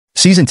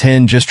Season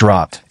 10 just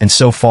dropped, and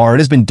so far it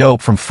has been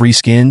dope from free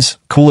skins,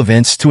 cool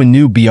events, to a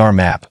new BR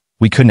map.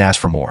 We couldn't ask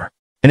for more.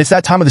 And it's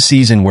that time of the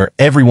season where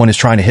everyone is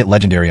trying to hit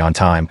Legendary on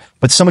time,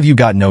 but some of you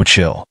got no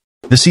chill.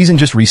 The season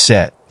just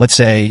reset, let's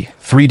say,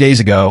 3 days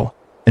ago,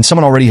 and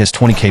someone already has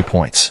 20k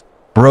points.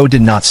 Bro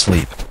did not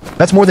sleep.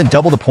 That's more than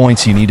double the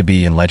points you need to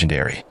be in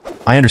Legendary.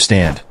 I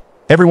understand.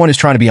 Everyone is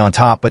trying to be on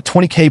top, but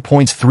 20k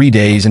points 3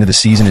 days into the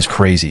season is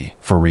crazy,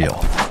 for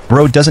real.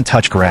 Bro doesn't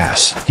touch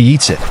grass, he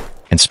eats it.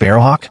 And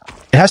Sparrowhawk?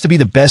 It has to be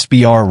the best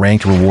BR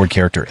ranked reward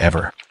character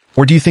ever.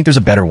 Or do you think there's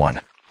a better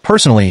one?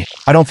 Personally,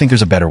 I don't think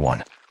there's a better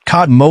one.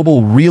 COD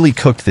Mobile really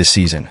cooked this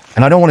season,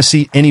 and I don't want to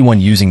see anyone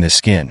using this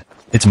skin.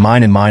 It's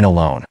mine and mine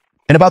alone.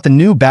 And about the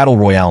new Battle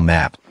Royale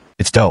map,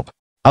 it's dope.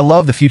 I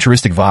love the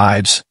futuristic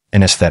vibes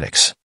and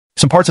aesthetics.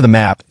 Some parts of the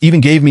map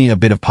even gave me a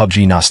bit of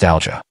PUBG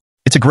nostalgia.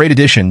 It's a great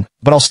addition,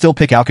 but I'll still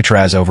pick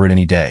𝔾ℝ𝔸𝕊𝕊 over it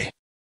any day.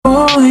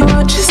 Oh,